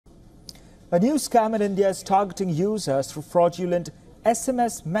A new scam in India is targeting users through fraudulent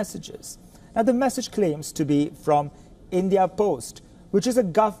SMS messages. Now, the message claims to be from India Post, which is a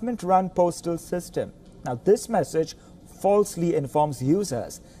government-run postal system. Now, this message falsely informs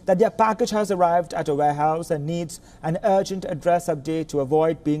users that their package has arrived at a warehouse and needs an urgent address update to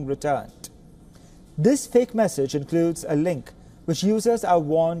avoid being returned. This fake message includes a link which users are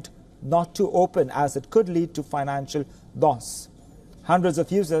warned not to open as it could lead to financial loss. Hundreds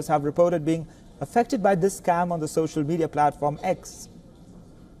of users have reported being affected by this scam on the social media platform X.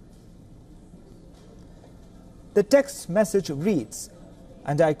 The text message reads,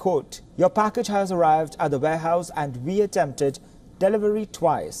 and I quote, "Your package has arrived at the warehouse and we attempted delivery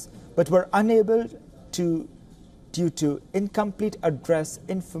twice, but were unable to due to incomplete address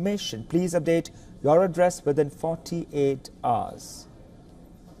information. Please update your address within 48 hours.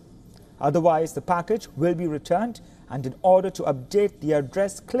 Otherwise, the package will be returned, and in order to update the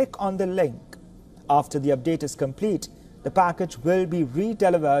address, click on the link. After the update is complete, the package will be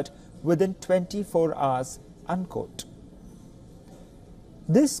re-delivered within 24 hours, unquote.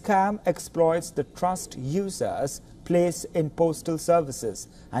 This scam exploits the trust users place in postal services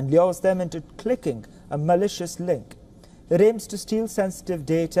and lures them into clicking a malicious link. It aims to steal sensitive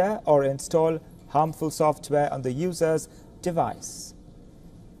data or install harmful software on the user's device.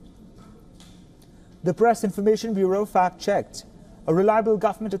 The Press Information Bureau fact-checked. A reliable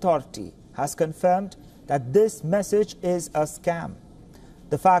government authority has confirmed that this message is a scam.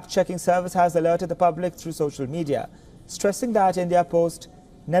 The fact-checking service has alerted the public through social media, stressing that India Post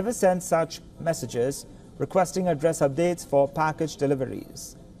never sends such messages requesting address updates for package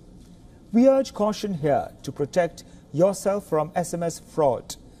deliveries. We urge caution here to protect yourself from SMS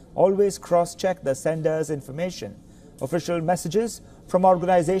fraud. Always cross-check the sender's information. Official messages from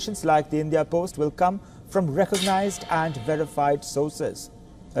organizations like the India Post will come from recognized and verified sources.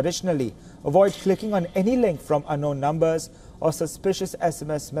 Additionally, avoid clicking on any link from unknown numbers or suspicious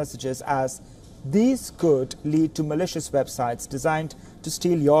SMS messages, as these could lead to malicious websites designed to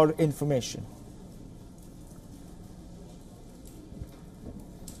steal your information.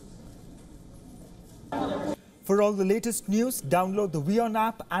 For all the latest news, download the WION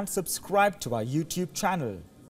app and subscribe to our YouTube channel.